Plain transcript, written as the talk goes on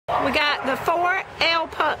We got the 4 L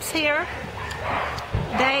pups here.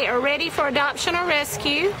 They are ready for adoption or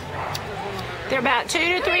rescue. They're about 2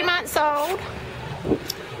 to 3 months old.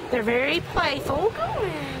 They're very playful.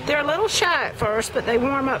 They're a little shy at first, but they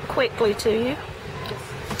warm up quickly to you.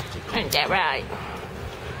 Ain't that right?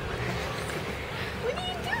 What are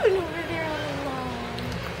you doing over there all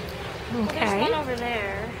alone? Okay. Well, there's one over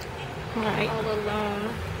there. Right. All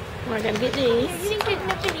alone. We're going to get these. You didn't get in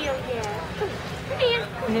the video yet. Come here.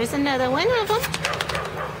 And there's another one of them.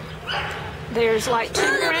 There's like 2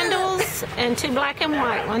 brindles and 2 black and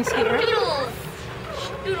white ones here. Doodles.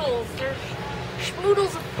 Doodles. They're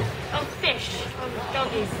schmoodles of fish. Of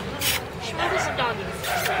doggies. Schmoodles of doggies.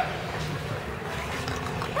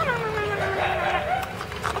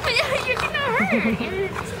 Oh, you're gonna hurt your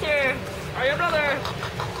sister. Or your brother.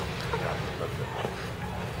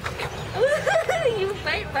 You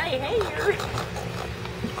bite my hair.